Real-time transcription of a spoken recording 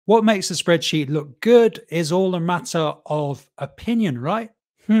What makes a spreadsheet look good is all a matter of opinion, right?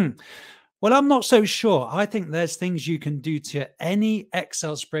 Well, I'm not so sure. I think there's things you can do to any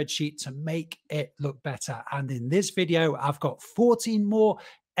Excel spreadsheet to make it look better. And in this video, I've got 14 more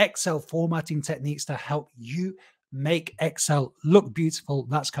Excel formatting techniques to help you make Excel look beautiful.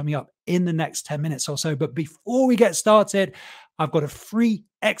 That's coming up in the next 10 minutes or so. But before we get started, I've got a free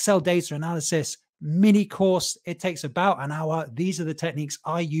Excel data analysis mini course. It takes about an hour. These are the techniques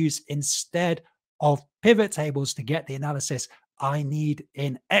I use instead of pivot tables to get the analysis I need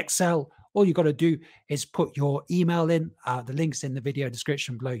in Excel. All you got to do is put your email in. The link's in the video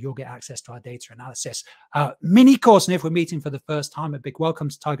description below. You'll get access to our data analysis mini course. And if we're meeting for the first time, a big welcome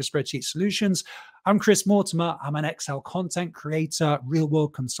to Tiger Spreadsheet Solutions. I'm Chris Mortimer. I'm an Excel content creator, real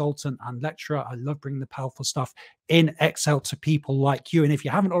world consultant, and lecturer. I love bringing the powerful stuff in Excel to people like you. And if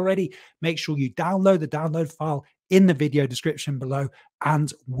you haven't already, make sure you download the download file in the video description below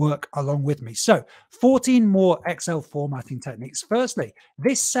and work along with me. So 14 more Excel formatting techniques. Firstly,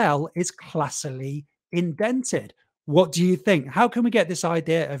 this cell is classically indented. What do you think? How can we get this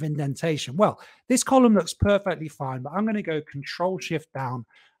idea of indentation? Well, this column looks perfectly fine, but I'm going to go Control Shift down,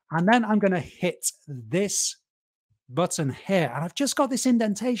 and then I'm going to hit this button here, and I've just got this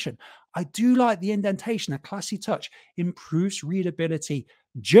indentation. I do like the indentation, a classy touch, improves readability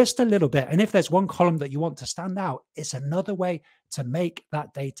just a little bit. And if there's one column that you want to stand out, it's another way to make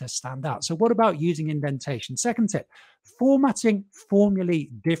that data stand out. So what about using indentation? Second tip, formatting formulae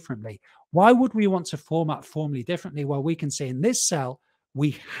differently. Why would we want to format formulae differently? Well, we can see in this cell,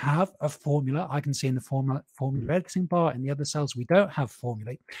 we have a formula. I can see in the formula editing bar. In the other cells, we don't have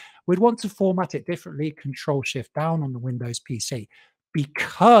formulae. We'd want to format it differently, Control Shift down on the Windows PC,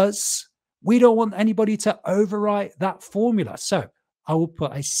 because we don't want anybody to overwrite that formula. So I will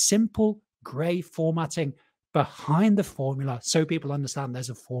put a simple gray formatting behind the formula so people understand there's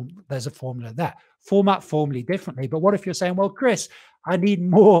a formula there. Format formulae differently. But what if you're saying, well, Chris, I need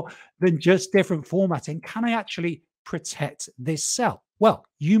more than just different formatting. Can I actually protect this cell? Well,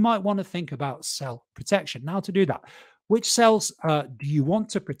 you might want to think about cell protection. Now, to do that, which cells do you want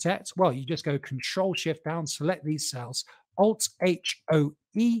to protect? Well, you just go Control Shift down, select these cells, Alt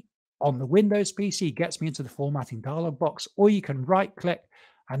HOE on the Windows PC gets me into the formatting dialog box, or you can right click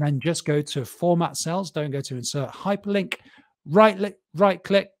and then just go to Format Cells. Don't go to Insert Hyperlink, right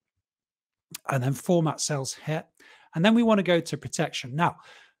click, and then Format Cells here. And then we want to go to Protection. Now,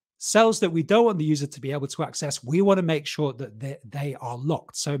 cells that we don't want the user to be able to access, we want to make sure that they are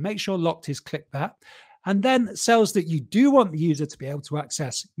locked. So make sure locked is clicked there. And then cells that you do want the user to be able to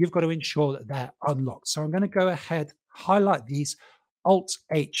access, you've got to ensure that they're unlocked. So I'm going to go ahead, highlight these, Alt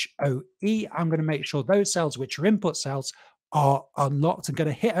HOE. I'm going to make sure those cells which are input cells are unlocked. I'm going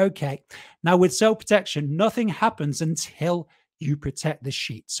to hit OK. Now with cell protection, nothing happens until you protect the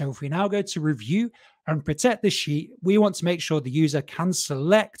sheet. So if we now go to review and protect the sheet, we want to make sure the user can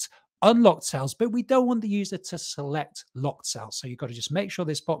select unlocked cells, but we don't want the user to select locked cells. So you've got to just make sure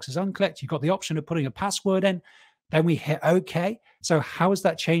this box is unclicked. You've got the option of putting a password in. Then we hit OK. So how has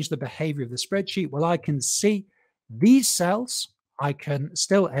that changed the behavior of the spreadsheet? Well, I can see these cells. I can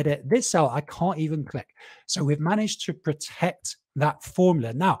still edit this cell. I can't even click. So we've managed to protect that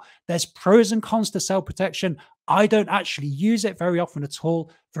formula. Now, there's pros and cons to cell protection. I don't actually use it very often at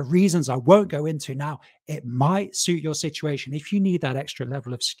all for reasons I won't go into now. It might suit your situation if you need that extra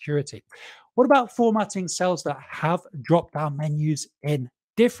level of security. What about formatting cells that have drop-down menus in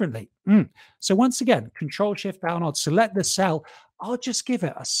differently? So once again, Control Shift down, I'll select the cell. I'll just give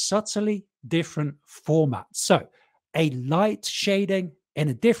it a subtly different format. So a light shading in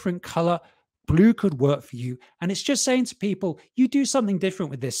a different color, blue could work for you. And it's just saying to people, you do something different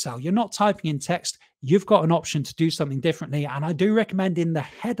with this cell. You're not typing in text. You've got an option to do something differently. And I do recommend in the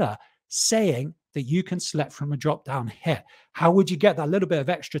header saying that you can select from a drop down here. How would you get that little bit of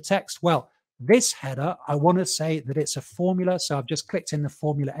extra text? Well, this header, I want to say that it's a formula. So I've just clicked in the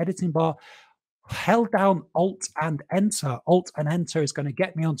formula editing bar, held down Alt and Enter. Alt and Enter is going to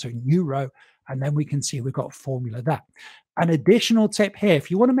get me onto a new row. And then we can see we've got a formula there. An additional tip here, if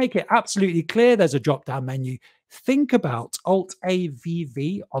you want to make it absolutely clear there's a drop-down menu, think about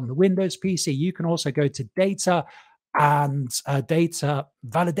Alt-AVV on the Windows PC. You can also go to Data and Data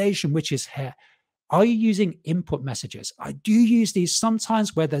Validation, which is here. Are you using input messages? I do use these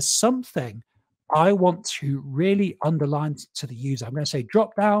sometimes where there's something I want to really underline to the user. I'm going to say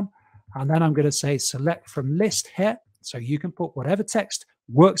drop-down, and then I'm going to say select from list here. So you can put whatever text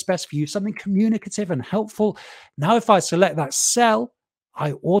works best for you, something communicative and helpful. Now, if I select that cell,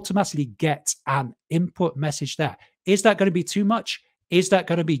 I automatically get an input message there. Is that going to be too much? Is that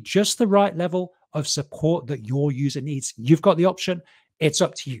going to be just the right level of support that your user needs? You've got the option. It's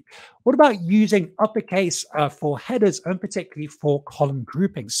up to you. What about using uppercase for headers and particularly for column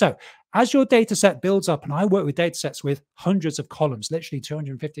grouping? So as your data set builds up, and I work with data sets with hundreds of columns, literally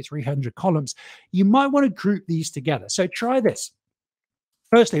 250, 300 columns, you might want to group these together. So try this.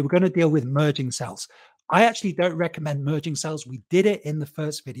 Firstly, we're going to deal with merging cells. I actually don't recommend merging cells. We did it in the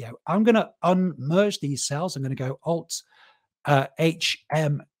first video. I'm going to unmerge these cells. I'm going to go Alt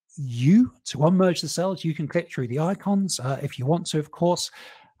HMU to unmerge the cells. You can click through the icons if you want to, of course.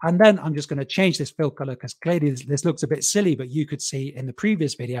 And then I'm just going to change this fill color because clearly this looks a bit silly, but you could see in the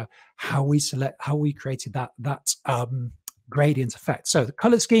previous video how we created that gradient effect. So the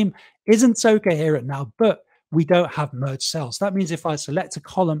color scheme isn't so coherent now, but we don't have merged cells. That means if I select a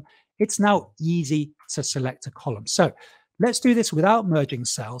column, it's now easy to select a column. So let's do this without merging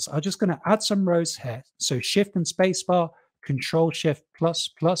cells. I'm just going to add some rows here. So Shift and Spacebar, Control Shift plus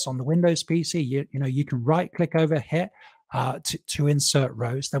plus on the Windows PC. You can right click over here to insert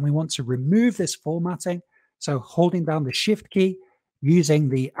rows. Then we want to remove this formatting. So holding down the Shift key, using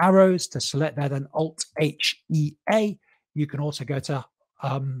the arrows to select that, and Alt HEA. You can also go to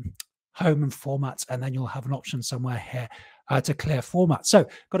Home and Format, and then you'll have an option somewhere here to clear format. So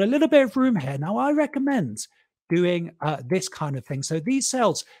got a little bit of room here. Now I recommend doing this kind of thing. So these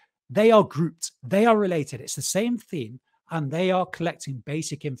cells, they are grouped, they are related. It's the same theme, and they are collecting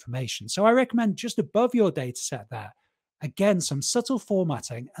basic information. So I recommend just above your data set there, again, some subtle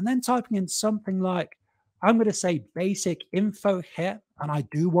formatting, and then typing in something like, I'm going to say basic info here, and I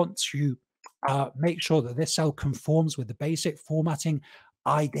do want to make sure that this cell conforms with the basic formatting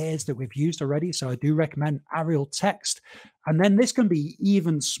ideas that we've used already. So I do recommend Arial text. And then this can be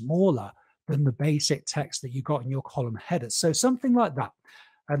even smaller than the basic text that you got in your column headers. So something like that.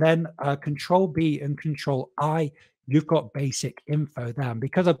 And then Control B and Control I, you've got basic info there. And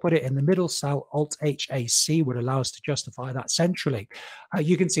because I put it in the middle cell, Alt HAC would allow us to justify that centrally.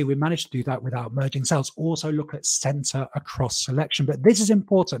 You can see we managed to do that without merging cells. Also look at center across selection. But this is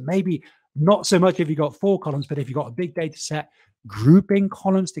important. Maybe not so much if you've got 4 columns, but if you've got a big data set, grouping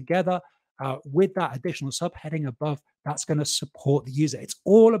columns together with that additional subheading above, that's going to support the user. It's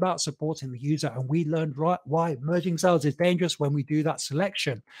all about supporting the user. And we learned why merging cells is dangerous when we do that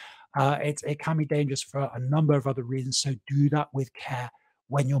selection. It can be dangerous for a number of other reasons. So do that with care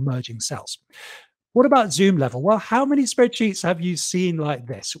when you're merging cells. What about zoom level? Well, how many spreadsheets have you seen like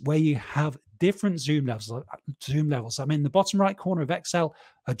this, where you have different zoom levels? I'm in the bottom right corner of Excel,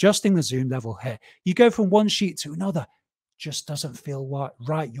 adjusting the zoom level here. You go from one sheet to another, just doesn't feel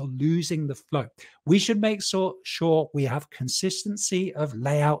right. You're losing the flow. We should make sure we have consistency of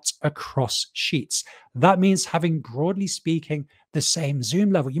layout across sheets. That means having, broadly speaking, the same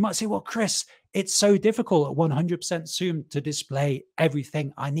zoom level. You might say, well, Chris, it's so difficult at 100% zoom to display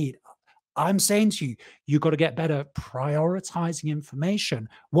everything I need. I'm saying to you, you've got to get better prioritizing information.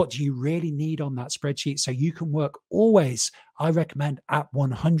 What do you really need on that spreadsheet? So you can work always, I recommend, at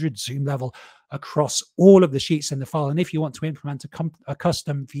 100 zoom level across all of the sheets in the file. And if you want to implement a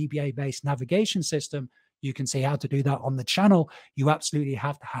custom VBA-based navigation system, you can see how to do that on the channel. You absolutely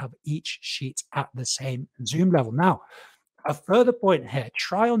have to have each sheet at the same zoom level. Now, a further point here,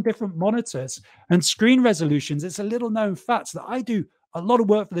 try on different monitors and screen resolutions. It's a little known fact that I do a lot of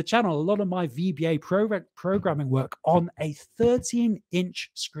work for the channel, a lot of my VBA programming work on a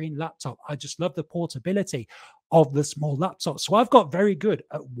 13-inch screen laptop. I just love the portability of the small laptop. So I've got very good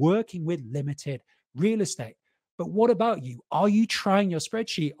at working with limited real estate. But what about you? Are you trying your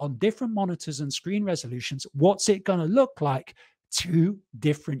spreadsheet on different monitors and screen resolutions? What's it going to look like to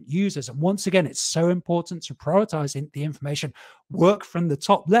different users? And once again, it's so important to prioritize the information. Work from the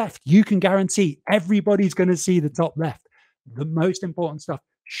top left. You can guarantee everybody's going to see the top left. The most important stuff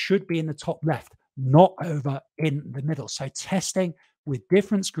should be in the top left, not over in the middle. So testing with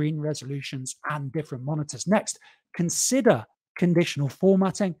different screen resolutions and different monitors. Next, consider conditional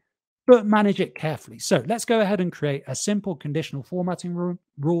formatting, but manage it carefully. So let's go ahead and create a simple conditional formatting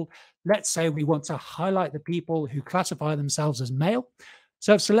rule. Let's say we want to highlight the people who classify themselves as male.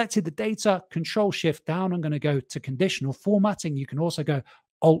 So I've selected the data, Control Shift down. I'm going to go to conditional formatting. You can also go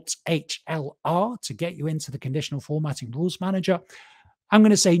Alt HLR to get you into the conditional formatting rules manager. I'm going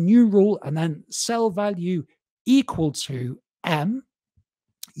to say new rule and then cell value equal to M.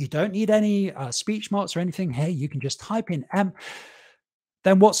 You don't need any speech marks or anything here. You can just type in M.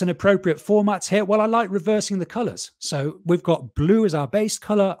 Then what's an appropriate format here? Well, I like reversing the colors. So we've got blue as our base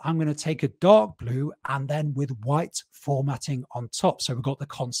color. I'm going to take a dark blue and then with white formatting on top. So we've got the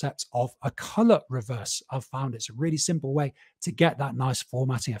concept of a color reverse. I've found it's a really simple way to get that nice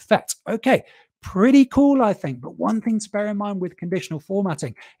formatting effect. Okay, Pretty cool, I think. But one thing to bear in mind with conditional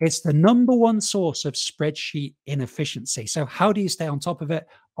formatting, it's the number one source of spreadsheet inefficiency. So how do you stay on top of it?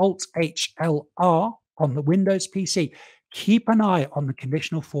 Alt-H-L-R on the Windows PC. Keep an eye on the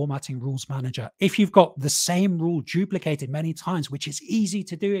conditional formatting rules manager. If you've got the same rule duplicated many times, which is easy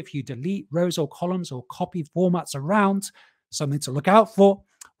to do if you delete rows or columns or copy formats around, something to look out for.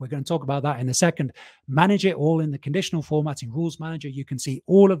 We're going to talk about that in a second. Manage it all in the conditional formatting rules manager. You can see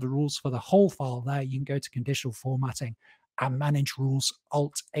all of the rules for the whole file there. You can go to conditional formatting and manage rules,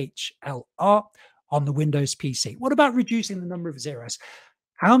 Alt-H-L-R on the Windows PC. What about reducing the number of zeros?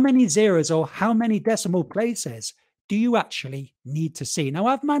 How many zeros or how many decimal places do you actually need to see? Now,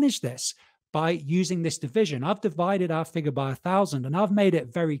 I've managed this by using this division. I've divided our figure by 1,000 and I've made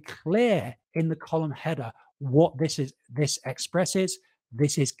it very clear in the column header what this is. This expresses.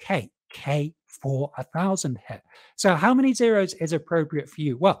 This is K for 1,000 here. So how many zeros is appropriate for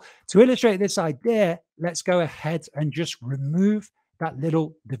you? Well, to illustrate this idea, let's go ahead and just remove that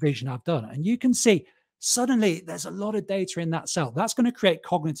little division I've done. And you can see suddenly there's a lot of data in that cell. That's going to create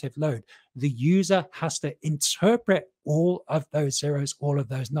cognitive load. The user has to interpret all of those zeros, all of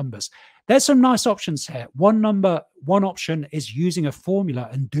those numbers. There's some nice options here. One option is using a formula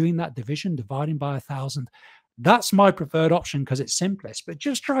and doing that division, dividing by 1,000. That's my preferred option because it's simplest, but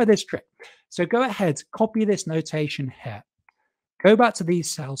just try this trick. So go ahead, copy this notation here. Go back to these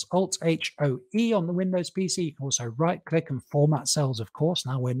cells, Alt-H-O-E on the Windows PC. You can also right-click and format cells, of course.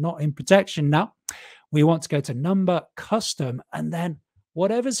 Now we're not in protection now. We want to go to number, custom, and then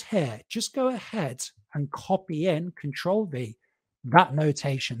whatever's here, just go ahead and copy in, Control-V, that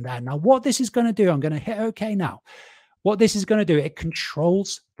notation there. Now what this is going to do, I'm going to hit OK now. What this is going to do, it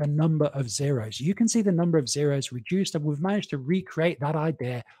controls the number of zeros. You can see the number of zeros reduced, and we've managed to recreate that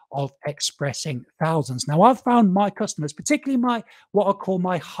idea of expressing thousands. Now, I've found my customers, particularly what I call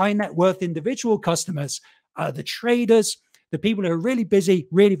my high net worth individual customers, the traders, the people who are really busy,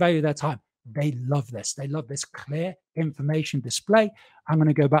 really value their time. They love this. They love this clear information display. I'm going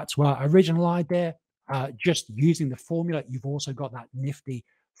to go back to our original idea, just using the formula. You've also got that nifty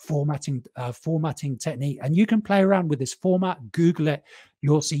formatting technique, and you can play around with this format. Google it.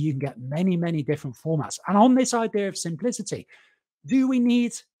 You'll see you can get many different formats. And on this idea of simplicity, do we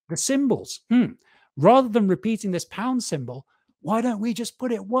need the symbols? Rather than repeating this pound symbol, why don't we just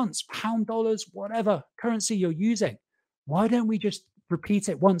put it once? Pound, dollars, whatever currency you're using, why don't we just repeat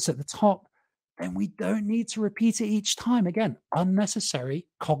it once at the top? Then we don't need to repeat it each time. Again, unnecessary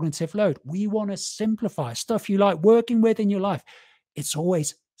cognitive load. We want to simplify stuff you like working with in your life. It's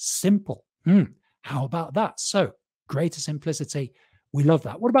always simple. How about that? So greater simplicity. We love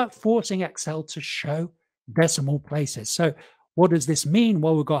that. What about forcing Excel to show decimal places? So what does this mean?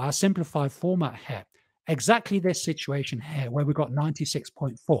 Well, we've got our simplified format here. Exactly this situation here where we've got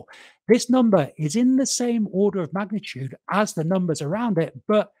 96.4. This number is in the same order of magnitude as the numbers around it,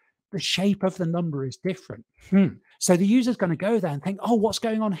 but the shape of the number is different. So the user's going to go there and think, oh, what's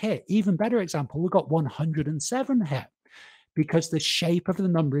going on here? Even better example, we've got 107 here. Because the shape of the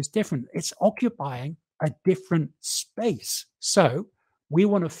number is different. It's occupying a different space. So we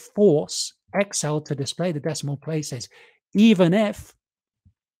want to force Excel to display the decimal places, even if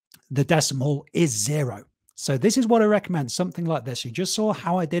the decimal is 0. So this is what I recommend, something like this. You just saw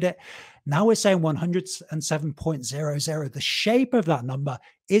how I did it. Now we're saying 107.00. The shape of that number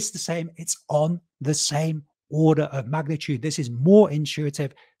is the same. It's on the same order of magnitude. This is more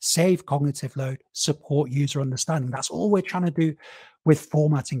intuitive, save cognitive load, support user understanding. That's all we're trying to do with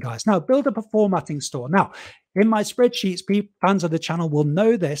formatting, guys. Now, build up a formatting store. Now, in my spreadsheets, fans of the channel will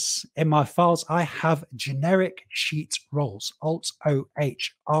know this. In my files, I have generic sheet roles,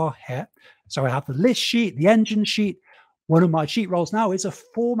 Alt-O-H-R here. So I have the list sheet, the engine sheet. One of my sheet roles now is a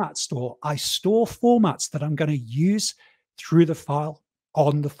format store. I store formats that I'm going to use through the file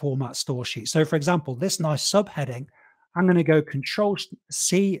on the format store sheet. So for example, this nice subheading, I'm going to go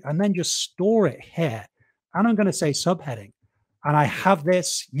Control-C and then just store it here. And I'm going to say subheading. And I have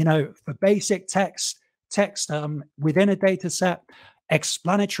this, for basic text within a data set,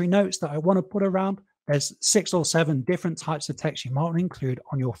 explanatory notes that I want to put around. There's 6 or 7 different types of text you might include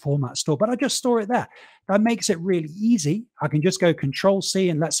on your format store, but I just store it there. That makes it really easy. I can just go Control-C,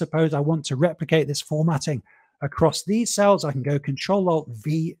 and let's suppose I want to replicate this formatting across these cells. I can go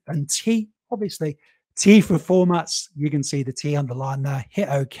Control-Alt-V and T, obviously T for formats. You can see the T underlined there, hit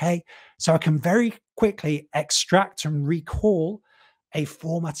OK. So I can very quickly extract and recall a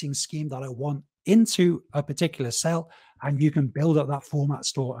formatting scheme that I want into a particular cell, and you can build up that format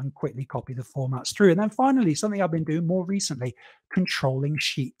store and quickly copy the formats through. And then finally, something I've been doing more recently, controlling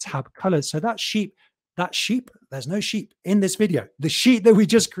sheet tab colors. So that sheep, there's no sheep in this video. The sheet that we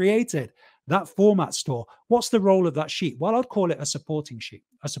just created, that format store, what's the role of that sheet? Well, I'd call it a supporting sheet,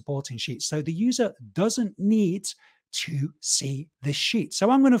 a supporting sheet. So the user doesn't need to see this sheet. So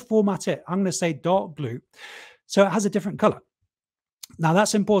I'm going to format it. I'm going to say dark blue. So it has a different color. Now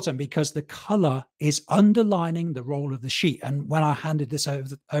that's important because the color is underlining the role of the sheet. And when I handed this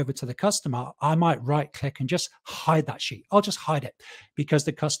over to the customer, I might right click and just hide that sheet. I'll just hide it because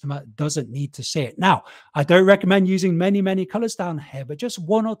the customer doesn't need to see it. Now, I don't recommend using many colors down here, but just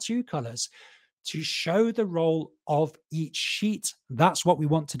 1 or 2 colors to show the role of each sheet. That's what we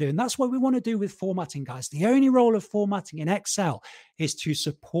want to do. And that's what we want to do with formatting, guys. The only role of formatting in Excel is to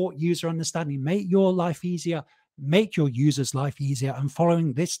support user understanding, make your life easier, make your users' life easier. And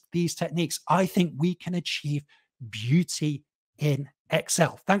following these techniques, I think we can achieve beauty in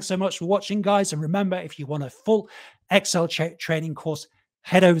Excel. Thanks so much for watching, guys. And remember, if you want a full Excel training course,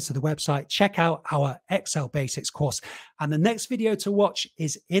 head over to the website, check out our Excel Basics course. And the next video to watch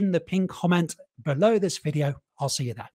is in the pinned comment below this video. I'll see you there.